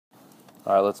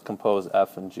All right, let's compose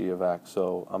f and g of x.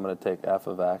 So I'm going to take f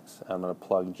of x and I'm going to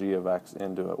plug g of x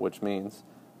into it, which means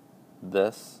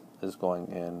this is going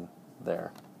in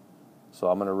there. So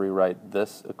I'm going to rewrite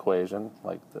this equation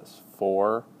like this,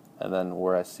 4, and then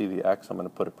where I see the x, I'm going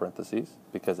to put a parentheses,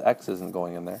 because x isn't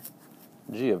going in there.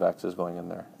 G of x is going in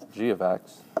there. G of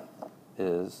x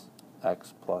is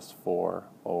x plus 4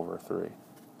 over 3.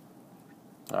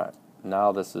 All right,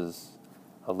 now this is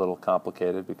a little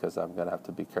complicated because I'm going to have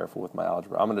to be careful with my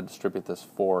algebra. I'm going to distribute this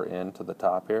 4 into the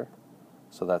top here.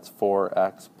 So that's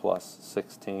 4x plus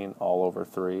 16 all over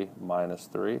 3 minus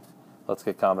 3. Let's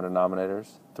get common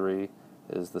denominators. 3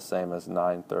 is the same as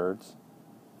 9/3.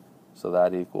 So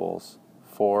that equals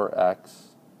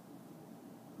 4x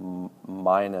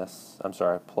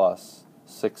plus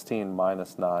 16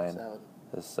 minus 9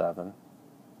 is 7.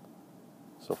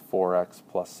 So 4x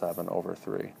plus 7 over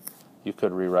 3. You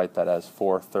could rewrite that as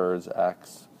 4/3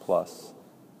 x plus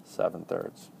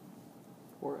 7/3.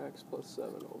 4x plus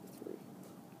 7 over 3.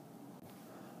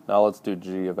 Now let's do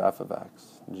g of f of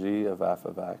x. G of f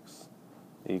of x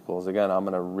equals, again, I'm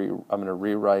going to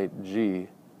rewrite g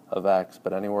of x,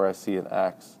 but anywhere I see an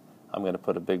x, I'm going to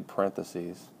put a big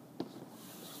parentheses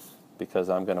because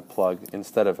I'm going to plug,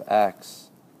 instead of x,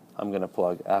 I'm going to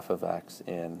plug f of x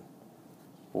in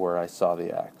where I saw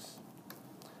the x.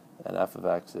 And f of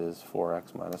x is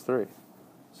 4x minus 3.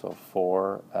 So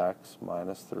 4x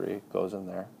minus 3 goes in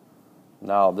there.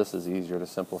 Now this is easier to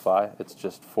simplify. It's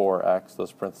just 4x.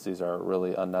 Those parentheses are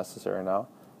really unnecessary now.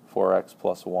 4x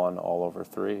plus 1 all over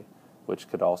 3, which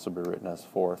could also be written as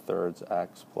 4/3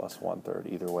 x plus 1/3.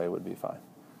 Either way would be fine.